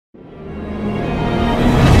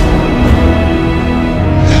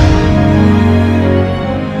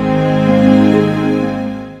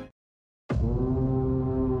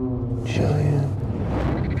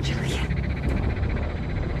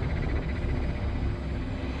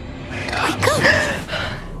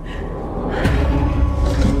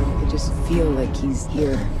he's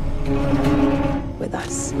here with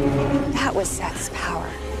us. That was Seth's power.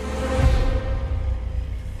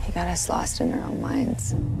 He got us lost in our own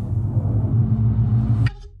minds.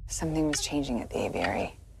 Something was changing at the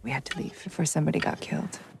aviary. We had to leave before somebody got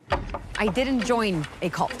killed. I didn't join a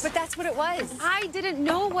cult. But that's what it was. I didn't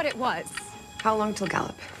know what it was. How long till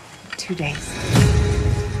Gallup? 2 days.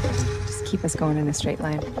 Just keep us going in a straight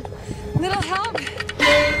line. Little help?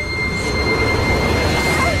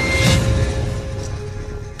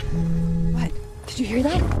 What? Did you hear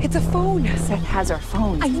that? It's a phone. Seth has our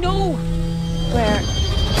phone. I know. Where?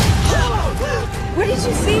 What did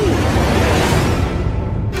you see?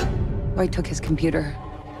 Roy took his computer.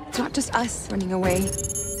 It's not just us running away.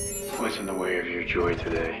 What's in the way of your joy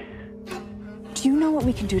today? Do you know what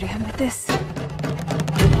we can do to him with this?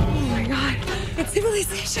 Oh my God. It's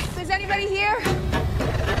civilization. Is anybody here?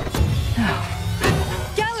 No.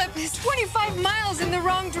 Gallup is 25 miles in the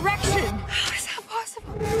wrong direction. How is that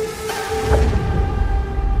possible?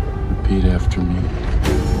 Repeat after me.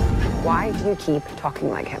 Why do you keep talking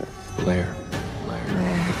like him? Blair.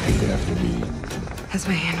 Repeat after me. That's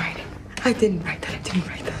my handwriting. I didn't write that.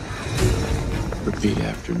 Repeat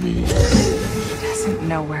after me. He doesn't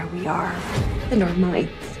know where we are. In our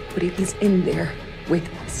minds, but he's in there with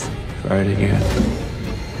us. Try it again.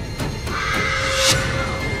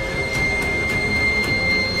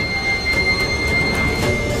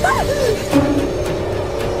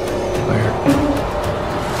 Blair.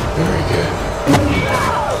 Very good.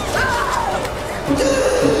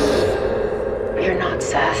 You're not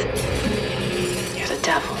Seth. You're the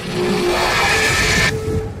devil.